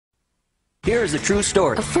Here's a true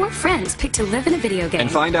story. Of 4 friends picked to live in a video game. And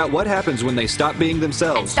find out what happens when they stop being And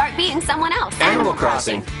themselves. start being someone else. Animal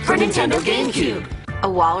Crossing for Nintendo GameCube. A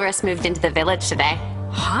walrus moved into the village today.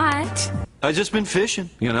 Hot. I just been fishing,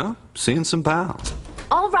 seeing some pals.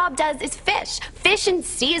 All Rob does is fish. Fish and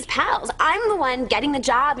see his pals. I'm the one getting the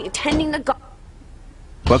job, tending the garden.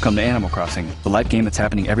 Welcome to Animal Crossing, the life game that's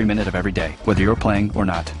happening every minute of every day, whether you're playing or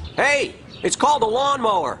not. Hey, it's called a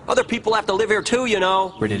lawnmower. Other people have to live here too,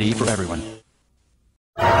 Rated E for everyone.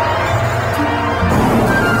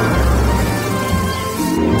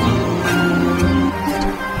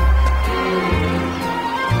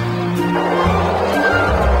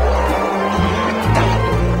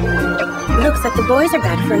 Looks like the boys are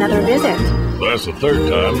back for another visit. That's the 3rd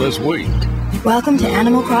time this week. Welcome to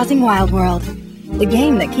Animal Crossing Wild World, the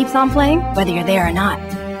game that keeps on playing whether you're there or not.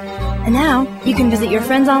 And now, you can visit your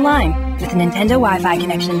friends online with a Nintendo Wi-Fi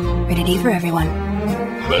connection, rated E for everyone.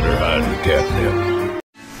 Better hide the catnip.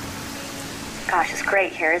 Gosh, it's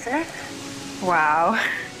great here, isn't it? Wow.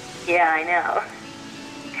 Yeah, I know.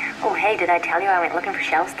 Oh, hey, did I tell you I went looking for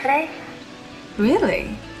shells today?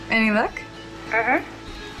 Really? Any luck? Mm-hmm.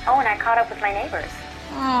 Oh, and I caught up with my neighbors.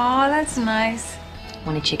 Aw, that's nice.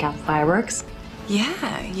 Want to check out the fireworks?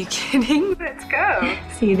 Yeah, you kidding? Let's go.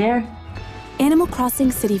 See you there. Animal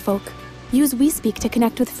Crossing City Folk. Use WeSpeak to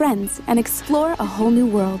connect with friends and explore a whole new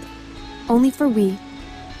world. Only for Wii.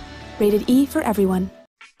 Rated E for everyone.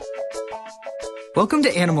 Welcome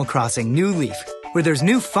to Animal Crossing New Leaf, where there's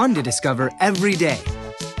new fun to discover every day.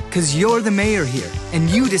 'Cause you're the mayor here, and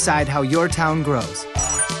you decide how your town grows.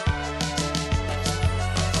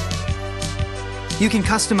 You can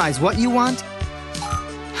customize what you want,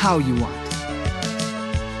 how you want.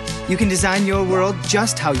 You can design your world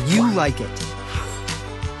just how you like it.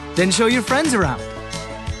 Then show your friends around.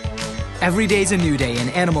 Every day's a new day in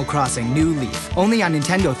Animal Crossing New Leaf. Only on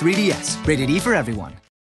Nintendo 3DS. Rated E for everyone.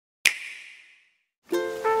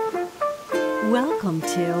 Welcome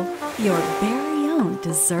to your very own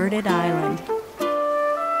deserted island,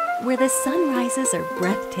 where the sunrises are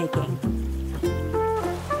breathtaking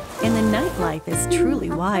and the nightlife is truly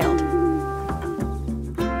wild.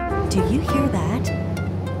 Do you hear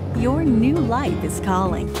that? Your new life is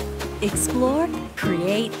calling. Explore,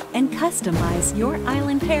 create, and customize your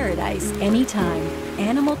island paradise anytime.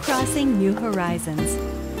 Animal Crossing New Horizons.